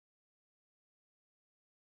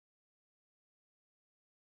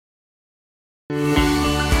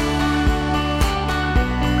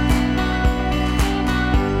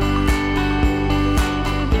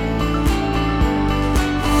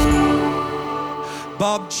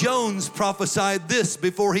Bob Jones prophesied this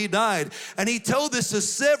before he died, and he told this to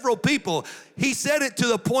several people. He said it to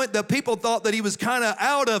the point that people thought that he was kind of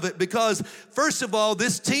out of it because, first of all,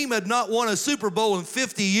 this team had not won a Super Bowl in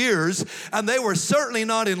 50 years, and they were certainly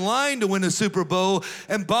not in line to win a Super Bowl.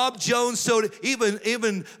 And Bob Jones told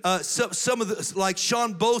even some of the, like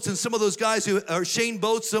Sean Boats and some of those guys or Shane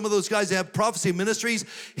Boats, some of those guys that have prophecy ministries,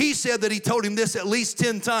 he said that he told him this at least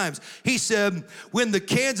 10 times. He said, when the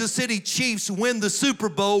Kansas City Chiefs win the Super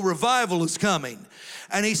Bowl, revival is coming.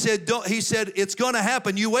 And he said, it's going to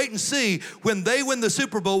happen. You wait and see when they win the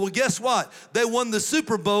Super Bowl. Well, guess what? They won the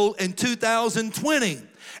Super Bowl in 2020.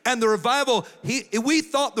 And the revival, we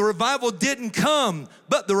thought the revival didn't come,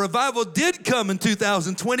 but the revival did come in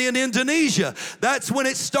 2020 in Indonesia. That's when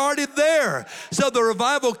it started there. So the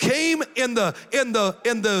revival came in the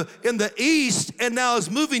east, and now is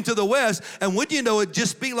moving to the west. And wouldn't you know it,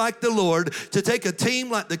 just be like the Lord to take a team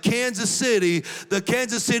like the Kansas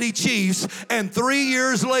City Chiefs, and 3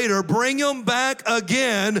 years later bring them back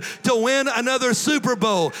again to win another Super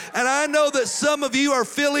Bowl. And I know that some of you are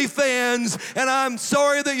Philly fans, and I'm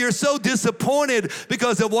sorry that you're so disappointed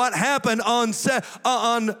because of what happened on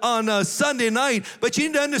Sunday night. But you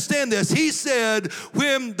need to understand this. He said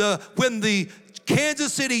when the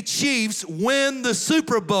Kansas City Chiefs win the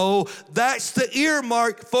Super Bowl, that's the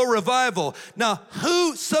earmark for revival. Now,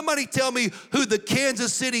 somebody tell me who the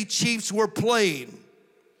Kansas City Chiefs were playing?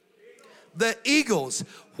 The Eagles.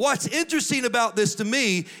 What's interesting about this to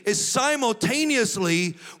me is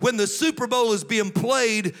simultaneously when the Super Bowl is being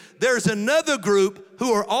played, there's another group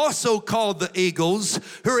who are also called the Eagles,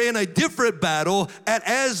 who are in a different battle at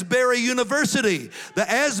Asbury University. The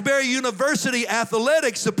Asbury University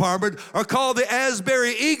athletics department are called the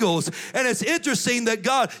Asbury Eagles. And it's interesting that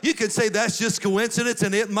God, you can say that's just coincidence,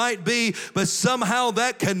 and it might be, but somehow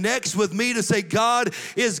that connects with me to say God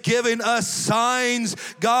is giving us signs.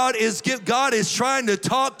 God is trying to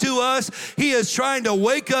talk to us. He is trying to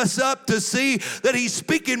wake us up to see that He's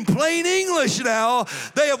speaking plain English now.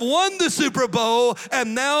 They have won the Super Bowl,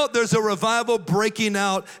 and now there's a revival breaking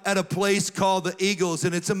out at a place called the Eagles.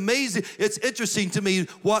 And it's amazing. It's interesting to me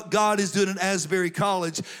what God is doing at Asbury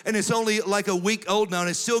College. And it's only like a week old now, and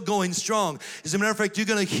it's still going strong. As a matter of fact, you're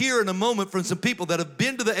going to hear in a moment from some people that have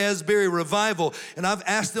been to the Asbury revival. And I've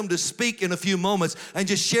asked them to speak in a few moments and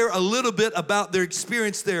just share a little bit about their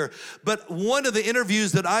experience there. But one of the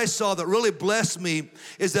interviews that I saw that really blessed me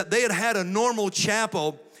is that they had a normal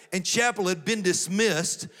chapel, and chapel had been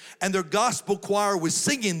dismissed, and their gospel choir was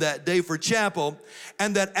singing that day for chapel,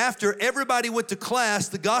 and that after everybody went to class,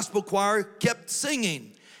 the gospel choir kept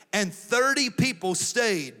singing, and 30 people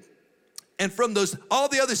stayed. And from those, all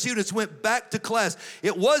the other students went back to class.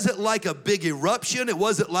 It wasn't like a big eruption. It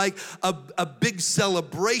wasn't like a big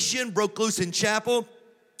celebration broke loose in chapel.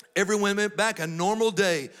 Everyone went back a normal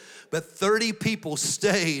day. But 30 people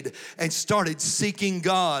stayed and started seeking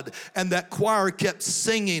God, and that choir kept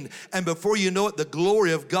singing, and before you know it, the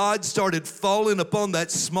glory of God started falling upon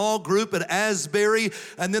that small group at Asbury.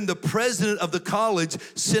 And then the president of the college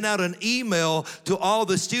sent out an email to all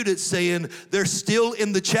the students saying they're still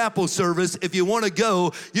in the chapel service. If you want to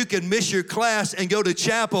go, you can miss your class and go to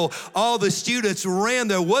chapel. All the students ran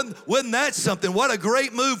there. Wasn't that something? What a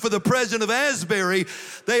great move for the president of Asbury.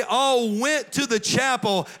 They all went to the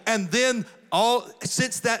chapel, and then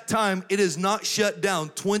since that time, it is not shut down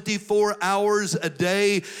 24 hours a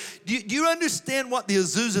day. Do you understand what the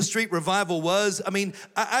Azusa Street revival was? I mean,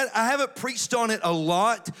 I haven't preached on it a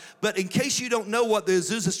lot, but in case you don't know what the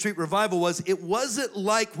Azusa Street revival was, it wasn't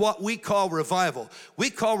like what we call revival.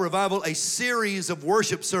 We call revival a series of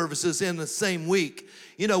worship services in the same week.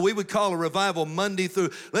 You know, we would call a revival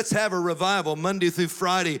let's have a revival Monday through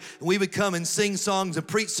Friday. And we would come and sing songs and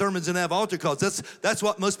preach sermons and have altar calls. That's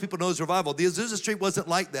what most people know as revival. The Azusa Street wasn't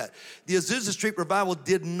like that. The Azusa Street revival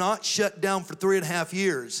did not shut down for 3.5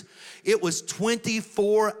 years. It was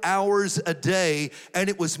 24 hours a day, and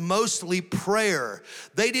it was mostly prayer.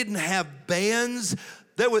 They didn't have bands.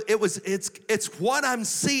 It's what I'm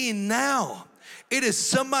seeing now. It is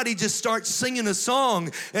somebody just starts singing a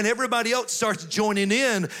song and everybody else starts joining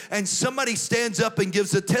in, and somebody stands up and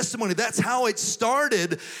gives a testimony. That's how it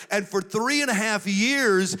started. And for 3.5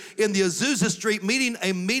 years in the Azusa Street meeting,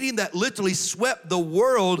 a meeting that literally swept the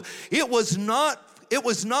world, it was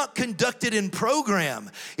not conducted in program.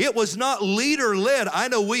 It was not leader-led. I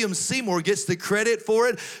know William Seymour gets the credit for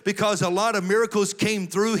it because a lot of miracles came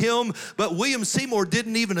through him, but William Seymour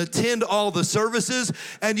didn't even attend all the services.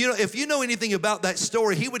 And you know, if you know anything about that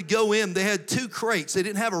story, he would go in, they had 2 crates. They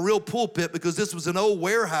didn't have a real pulpit because this was an old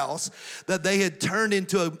warehouse that they had turned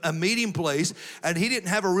into a meeting place, and he didn't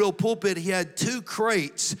have a real pulpit. He had 2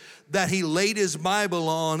 crates that he laid his Bible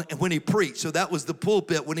on and when he preached. So that was the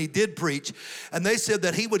pulpit when he did preach. And they said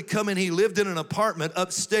that he would come in, he lived in an apartment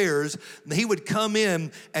upstairs, and he would come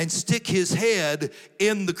in and stick his head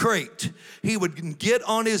in the crate. He would get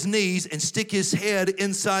on his knees and stick his head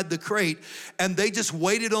inside the crate, and they just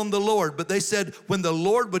waited on the Lord. But they said when the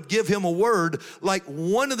Lord would give him a word, like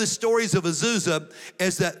one of the stories of Azusa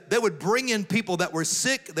is that they would bring in people that were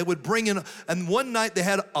sick. They would bring in, and one night they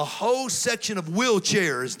had a whole section of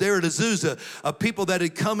wheelchairs there at Azusa, of people that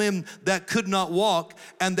had come in that could not walk,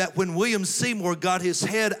 and that when William Seymour got his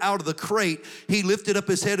head out of the crate, he lifted up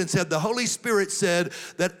his head and said, the Holy Spirit said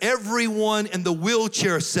that everyone in the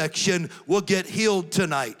wheelchair section will get healed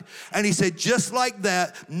tonight. And he said, just like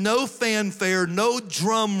that, no fanfare, no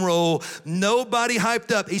drum roll, nobody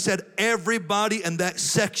hyped up. He said, everybody in that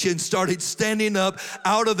section started standing up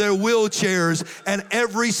out of their wheelchairs, and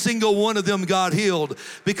every single one of them got healed,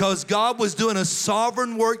 because God was doing a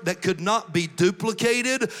sovereign work that could not be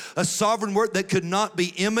duplicated, a sovereign work that could not be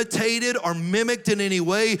imitated or mimicked in any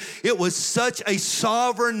way. It was such a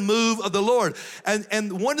sovereign move of the Lord.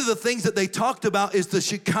 And one of the things that they talked about is the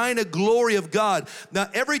Shekinah glory of God. Now,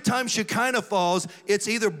 every time Shekinah falls, it's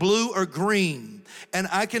either blue or green. And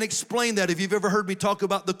I can explain that. If you've ever heard me talk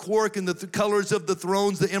about the quark and the colors of the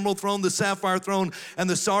thrones, the emerald throne, the sapphire throne, and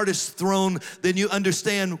the sardis throne, then you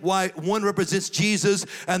understand why one represents Jesus,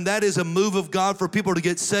 and that is a move of God for people to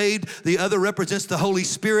get saved. The other represents the Holy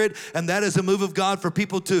Spirit, and that is a move of God for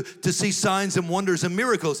people to see signs and wonders and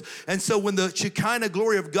miracles. And so when the Shekinah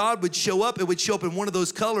glory of God would show up, it would show up in one of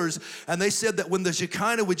those colors. And they said that when the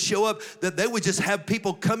Shekinah would show up, that they would just have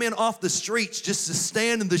people come in off the streets just to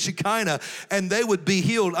stand in the Shekinah, and they would be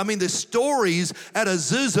healed. I mean, the stories at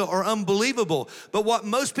Azusa are unbelievable. But what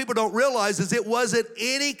most people don't realize is it wasn't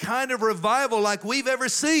any kind of revival like we've ever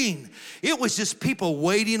seen. It was just people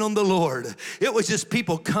waiting on the Lord. It was just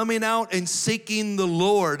people coming out and seeking the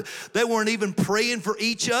Lord. They weren't even praying for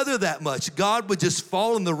each other that much. God would just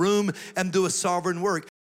fall in the room and do a sovereign work.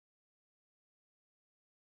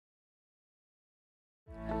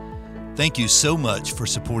 Thank you so much for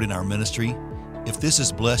supporting our ministry. If this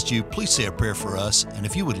has blessed you, please say a prayer for us. And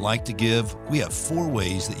if you would like to give, we have 4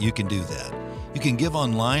 ways that you can do that. You can give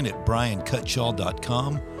online at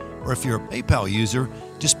briancutshaw.com, or if you're a PayPal user,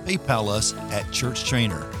 just PayPal us at Church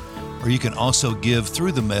Trainer. Or you can also give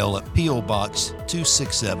through the mail at P.O. Box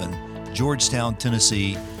 267, Georgetown,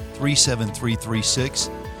 Tennessee 37336.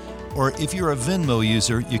 Or if you're a Venmo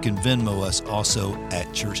user, you can Venmo us also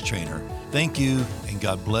at Church Trainer. Thank you, and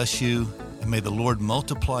God bless you, and may the Lord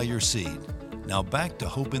multiply your seed. Now back to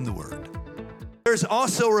Hope in the Word. There's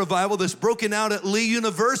also a revival that's broken out at Lee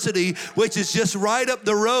University, which is just right up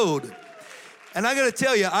the road. And I got to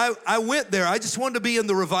tell you, I went there. I just wanted to be in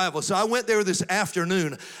the revival. So I went there this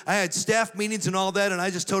afternoon. I had staff meetings and all that, and I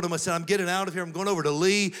just told them, I said, I'm getting out of here. I'm going over to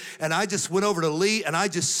Lee. And I just went over to Lee, and I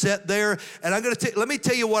just sat there. And let me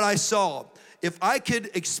tell you what I saw. If I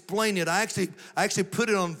could explain it, I actually put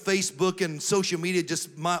it on Facebook and social media,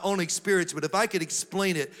 just my own experience. But if I could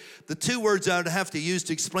explain it, the 2 words I would have to use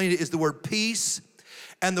to explain it is the word peace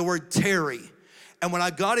and the word tarry. And when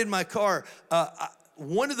I got in my car,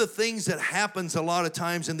 one of the things that happens a lot of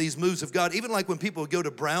times in these moves of God, even like when people go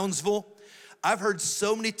to Brownsville, I've heard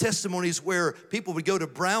so many testimonies where people would go to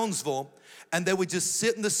Brownsville and they would just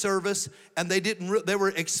sit in the service, and they were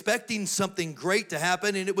expecting something great to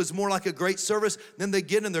happen, and it was more like a great service. Then they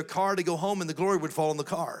get in their car to go home, and the glory would fall in the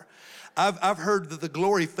car. I've heard that the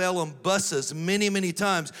glory fell on buses many, many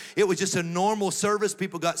times. It was just a normal service.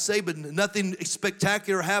 People got saved, but nothing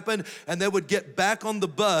spectacular happened. And they would get back on the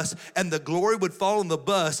bus, and the glory would fall on the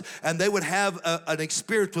bus, and they would have an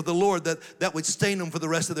experience with the Lord that would stain them for the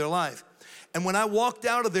rest of their life. And when I walked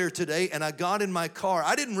out of there today and I got in my car,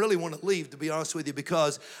 I didn't really want to leave, to be honest with you,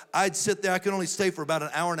 because I'd sit there. I could only stay for about an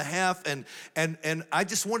hour and a half, and I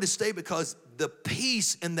just wanted to stay because the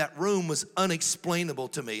peace in that room was unexplainable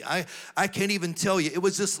to me. I can't even tell you. It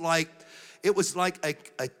was just like,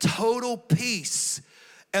 a total peace.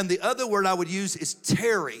 And the other word I would use is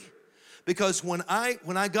tarry, because when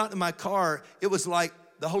I got in my car, it was like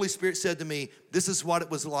the Holy Spirit said to me, this is what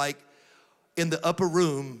it was like in the upper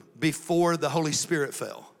room before the Holy Spirit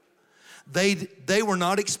fell. They were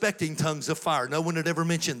not expecting tongues of fire. No one had ever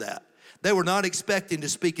mentioned that. They were not expecting to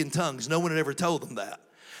speak in tongues. No one had ever told them that.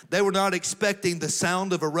 They were not expecting the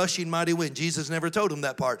sound of a rushing mighty wind. Jesus never told them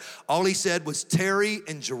that part. All he said was, tarry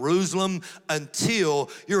in Jerusalem until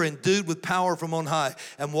you're endued with power from on high.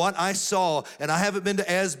 And what I saw, and I haven't been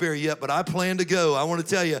to Asbury yet, but I plan to go. I want to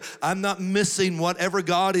tell you, I'm not missing whatever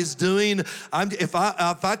God is doing. If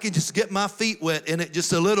I can just get my feet wet in it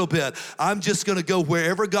just a little bit, I'm just going to go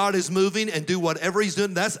wherever God is moving and do whatever he's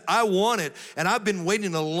doing. I want it. And I've been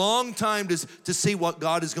waiting a long time to see what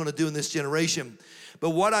God is going to do in this generation.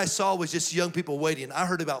 But what I saw was just young people waiting. I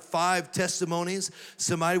heard about 5 testimonies.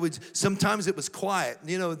 Sometimes it was quiet.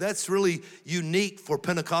 You know, that's really unique for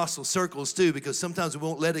Pentecostal circles too, because sometimes we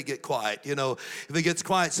won't let it get quiet. You know, if it gets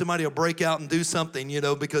quiet, somebody will break out and do something, you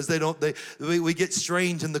know, because we get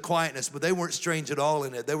strange in the quietness, but they weren't strange at all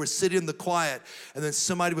in it. They were sitting in the quiet, and then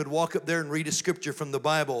somebody would walk up there and read a scripture from the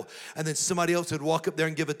Bible, and then somebody else would walk up there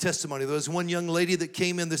and give a testimony. There was one young lady that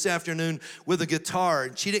came in this afternoon with a guitar,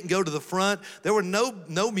 and she didn't go to the front. There were no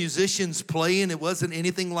musicians playing. It wasn't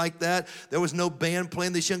anything like that. There was no band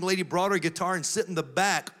playing. This young lady brought her guitar and sit in the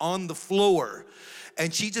back on the floor.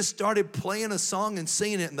 And she just started playing a song and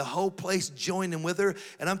singing it, and the whole place joined in with her.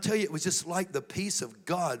 And I'm telling you, it was just like the peace of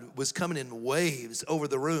God was coming in waves over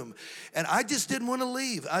the room. And I just didn't want to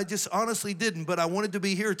leave. I just honestly didn't, but I wanted to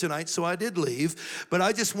be here tonight, so I did leave. But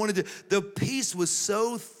I just wanted to, the peace was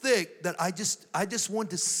so thick that I just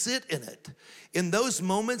wanted to sit in it. In those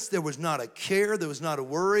moments, there was not a care, there was not a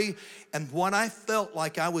worry. And what I felt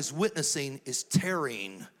like I was witnessing is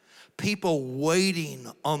tarrying. People waiting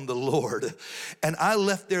on the Lord. And I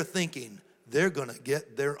left there thinking, they're gonna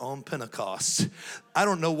get there on Pentecost. I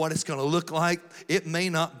don't know what it's gonna look like. It may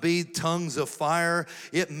not be tongues of fire.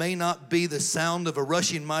 It may not be the sound of a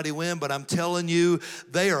rushing mighty wind, but I'm telling you,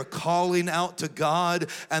 they are calling out to God,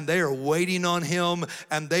 and they are waiting on him,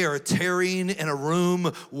 and they are tarrying in a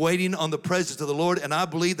room waiting on the presence of the Lord. And I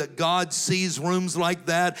believe that God sees rooms like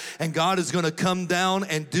that, and God is gonna come down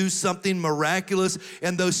and do something miraculous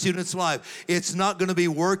in those students' life. It's not gonna be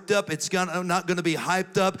worked up. It's not gonna be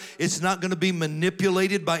hyped up. It's not gonna be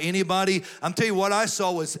manipulated by anybody. I'm telling you, what I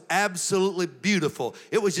saw was absolutely beautiful.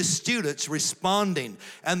 It was just students responding,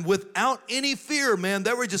 and without any fear, man.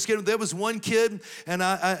 They were just getting. There was one kid, and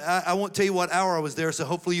I won't tell you what hour I was there, so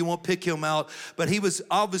hopefully you won't pick him out, but he was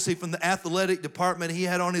obviously from the athletic department. He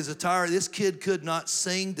had on his attire. This kid could not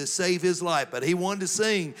sing to save his life, but he wanted to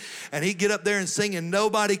sing, and he'd get up there and sing, and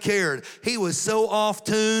nobody cared. He was so off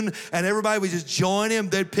tune, and everybody would just join him.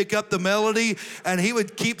 They'd pick up the melody, and he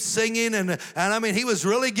would keep singing, and I mean, he was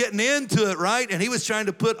really getting into it, right? And he was trying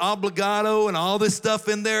to put obligato and all this stuff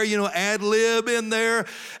in there, you know, ad lib in there,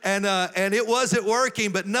 and it wasn't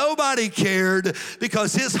working, but nobody cared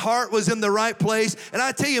because his heart was in the right place. And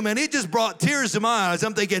I tell you, man, it just brought tears to my eyes.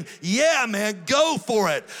 I'm thinking, yeah, man, go for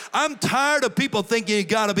it. I'm tired of people thinking you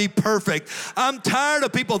got to be perfect. I'm tired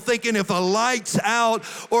of people thinking if a light's out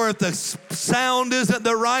or if the sound isn't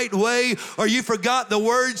the right way or you forgot the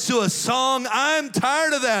words to a song. I'm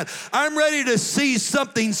tired of that. I'm ready to see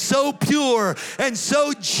something so pure and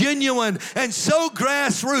so genuine and so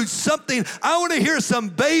grassroots. Something, I want to hear some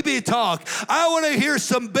baby talk. I want to hear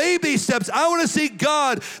some baby steps. I want to see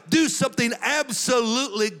God do something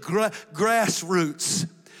absolutely grassroots.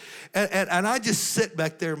 And I just sit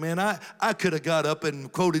back there, man. I could have got up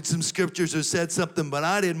and quoted some scriptures or said something, but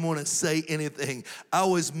I didn't want to say anything. I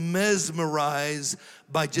was mesmerized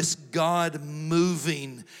by just God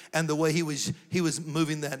moving and the way he was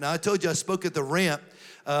moving that. Now, I told you I spoke at the Ramp.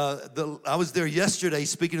 I was there yesterday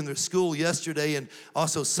speaking in their school yesterday, and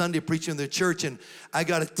also Sunday preaching in their church, and I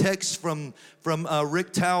got a text from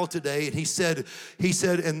Rick Towell today, and he said,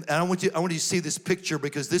 and I want you to see this picture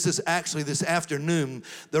because this is actually this afternoon.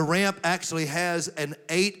 The Ramp actually has an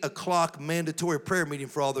 8 o'clock mandatory prayer meeting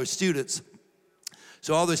for all their students.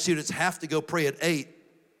 So all their students have to go pray at 8.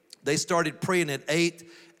 They started praying at 8,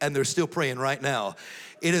 and they're still praying right now.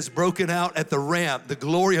 It has broken out at the Ramp. The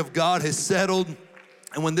glory of God has settled.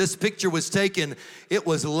 And when this picture was taken, it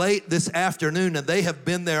was late this afternoon, and they have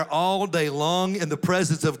been there all day long in the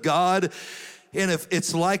presence of God. And if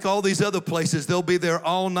it's like all these other places, they'll be there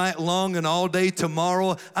all night long and all day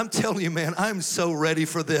tomorrow. I'm telling you, man, I'm so ready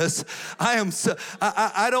for this. I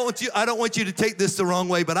don't want you to take this the wrong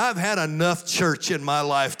way, but I've had enough church in my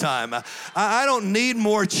lifetime. I don't need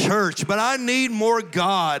more church, but I need more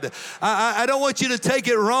God. I don't want you to take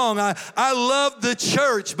it wrong. I love the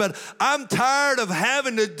church, but I'm tired of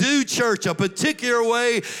having to do church a particular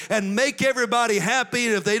way and make everybody happy.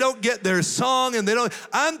 And if they don't get their song and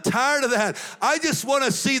I'm tired of that. I just want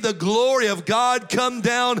to see the glory of God come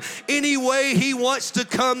down any way He wants to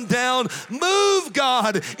come down. Move,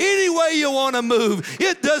 God, any way you want to move.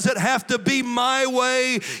 It doesn't have to be my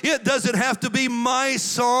way. It doesn't have to be my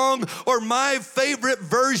song or my favorite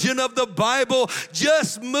version of the Bible.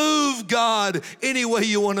 Just move, God, any way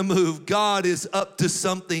you want to move. God is up to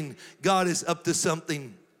something. God is up to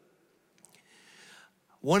something.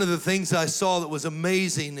 One of the things I saw that was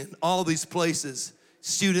amazing in all these places,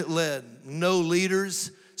 student-led, no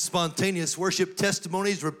leaders, spontaneous worship,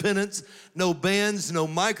 testimonies, repentance, no bands, no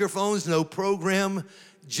microphones, no program,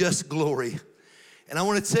 just glory. And I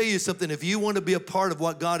want to tell you something. If you want to be a part of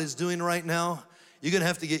what God is doing right now, you're going to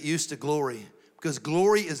have to get used to glory, because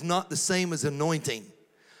glory is not the same as anointing.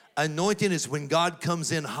 Anointing is when God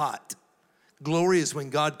comes in hot. Glory is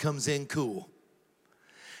when God comes in cool.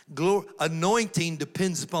 Anointing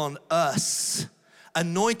depends upon us.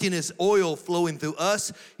 Anointing is oil flowing through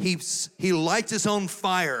us. He lights us on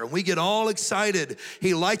fire, and we get all excited.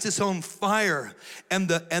 He lights us on fire, and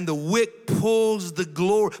the wick pulls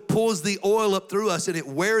the oil up through us, and it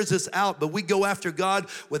wears us out. But we go after God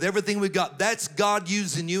with everything we've got. That's God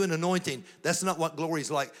using you in anointing. That's not what glory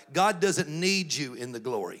is like. God doesn't need you in the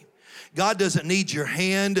glory. God doesn't need your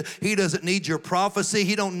hand. He doesn't need your prophecy.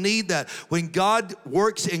 He don't need that. When God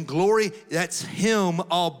works in glory, that's Him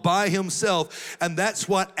all by Himself. And that's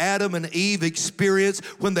what Adam and Eve experienced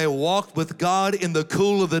when they walked with God in the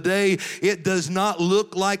cool of the day. It does not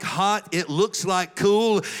look like hot. It looks like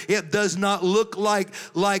cool. It does not look like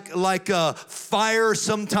fire.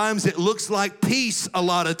 Sometimes it looks like peace a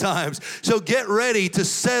lot of times. So get ready to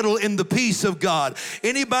settle in the peace of God.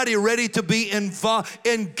 Anybody ready to be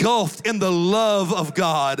engulfed in the love of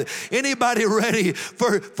God? Anybody ready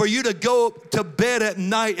for you to go to bed at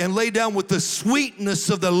night and lay down with the sweetness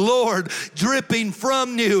of the Lord dripping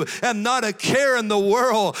from you and not a care in the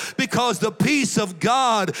world, because the peace of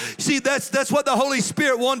God, see, that's what the Holy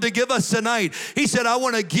Spirit wanted to give us tonight. He said, I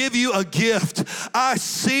want to give you a gift. I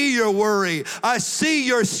see your worry. I see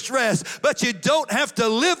your stress, but you don't have to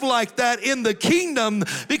live like that in the kingdom,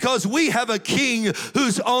 because we have a king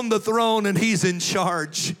who's on the throne and He's in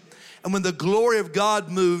charge. And when the glory of God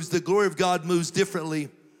moves, the glory of God moves differently.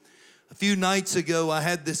 A few nights ago, I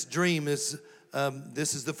had this dream. This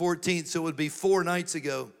is the 14th, so it would be 4 nights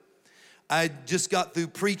ago. I just got through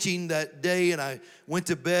preaching that day, and I went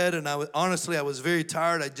to bed, and I was very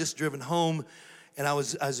tired. I'd just driven home, and I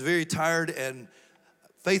was very tired. And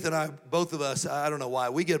Faith and I, both of us, I don't know why,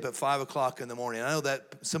 we get up at 5 o'clock in the morning. I know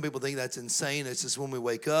that some people think that's insane. It's just when we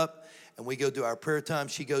wake up and we go do our prayer time.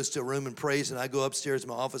 She goes to a room and prays, and I go upstairs to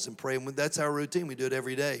my office and pray. And that's our routine. We do it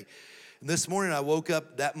every day. And that morning I woke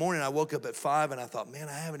up at 5, and I thought, man,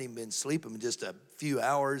 I haven't even been sleeping just a few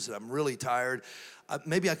hours, and I'm really tired.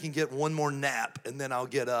 Maybe I can get one more nap, and then I'll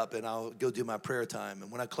get up and I'll go do my prayer time.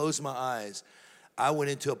 And when I closed my eyes, I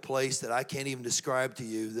went into a place that I can't even describe to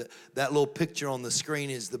you. That little picture on the screen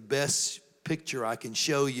is the best picture I can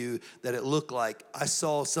show you that it looked like. I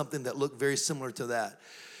saw something that looked very similar to that.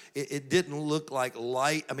 It didn't look like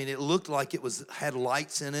light. I mean, it looked like it had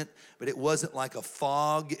lights in it, but it wasn't like a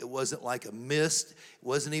fog. It wasn't like a mist. It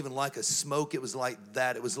wasn't even like a smoke. It was like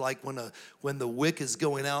that. It was like when the wick is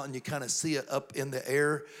going out and you kind of see it up in the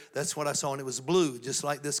air. That's what I saw, and it was blue, just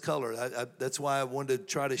like this color. That's why I wanted to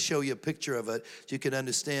try to show you a picture of it so you can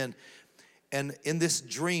understand. And in this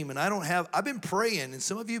dream, and I've been praying, and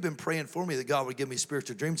some of you have been praying for me that God would give me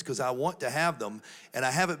spiritual dreams, because I want to have them, and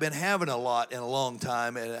I haven't been having a lot in a long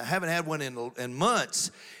time, and I haven't had one in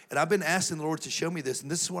months, and I've been asking the Lord to show me this,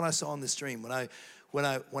 and this is what I saw in this dream. When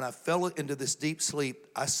I fell into this deep sleep,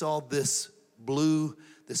 I saw this blue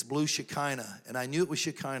Shekinah, and I knew it was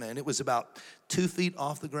Shekinah, and it was about 2 feet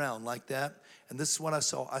off the ground like that, and this is what I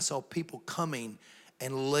saw. I saw people coming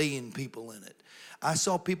and laying people in it. I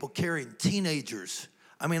saw people carrying teenagers.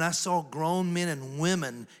 I mean, I saw grown men and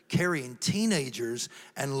women carrying teenagers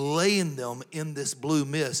and laying them in this blue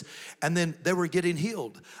mist. And then they were getting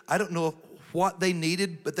healed. I don't know what they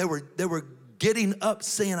needed, but they were getting up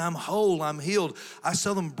saying, I'm whole, I'm healed. I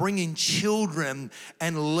saw them bringing children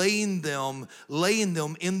and laying them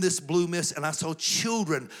in this blue mist. And I saw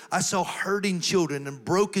children. I saw hurting children and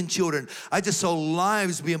broken children. I just saw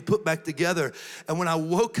lives being put back together. And when I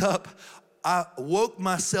woke up, I woke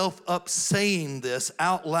myself up saying this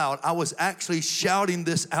out loud. I was actually shouting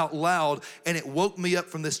this out loud, and it woke me up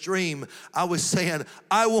from this dream. I was saying,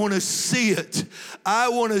 I want to see it. I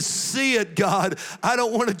want to see it, God. I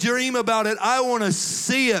don't want to dream about it. I want to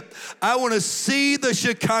see it. I want to see the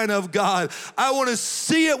Shekinah of God. I want to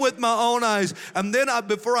see it with my own eyes. And then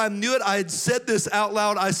before I knew it, I had said this out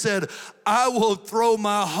loud. I said, I will throw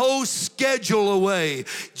my whole schedule away.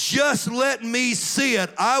 Just let me see it.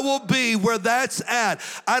 I will be where that's at.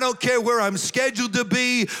 I don't care where I'm scheduled to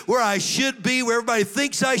be, where I should be, where everybody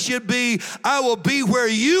thinks I should be. I will be where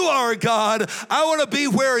you are, God. I want to be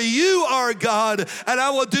where you are, God, and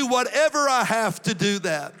I will do whatever I have to do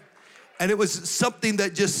that. And it was something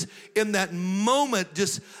that just in that moment,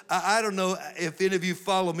 I don't know if any of you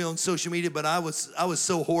follow me on social media, but I was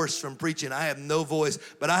so hoarse from preaching. I have no voice,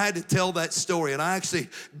 but I had to tell that story. And I actually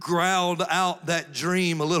growled out that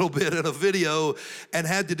dream a little bit in a video and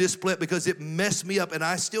had to display it because it messed me up. And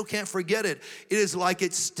I still can't forget it. It is like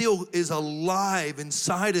it still is alive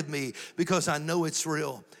inside of me because I know it's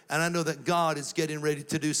real. And I know that God is getting ready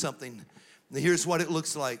to do something. And here's what it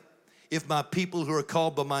looks like. If my people who are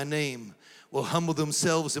called by my name will humble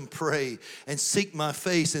themselves and pray and seek my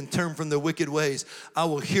face and turn from their wicked ways, I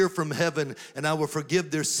will hear from heaven and I will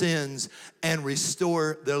forgive their sins and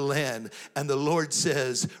restore their land. And the Lord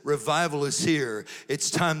says, revival is here.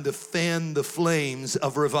 It's time to fan the flames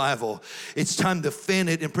of revival. It's time to fan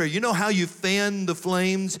it in prayer. You know how you fan the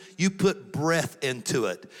flames? You put breath into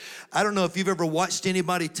it. I don't know if you've ever watched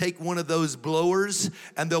anybody take one of those blowers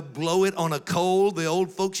and they'll blow it on a coal. The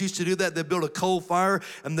old folks used to do that. They build a coal fire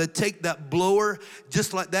and they'd take that blower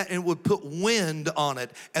just like that and would put wind on it,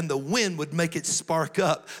 and the wind would make it spark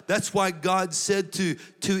up. That's why God said to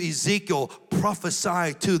Ezekiel,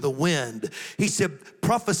 prophesy to the wind. He said,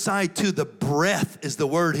 prophesy to the breath is the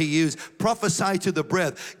word he used. Prophesy to the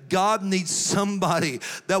breath. God needs somebody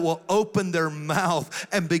that will open their mouth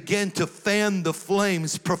and begin to fan the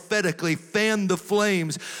flames, prophetically fan the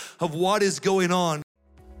flames of what is going on.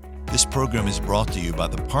 This program is brought to you by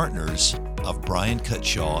the partners of Brian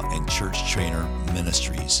Cutshaw and Church Trainer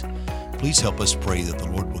Ministries. Please help us pray that the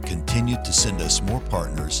Lord will continue to send us more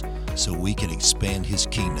partners so we can expand his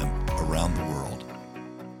kingdom around the world.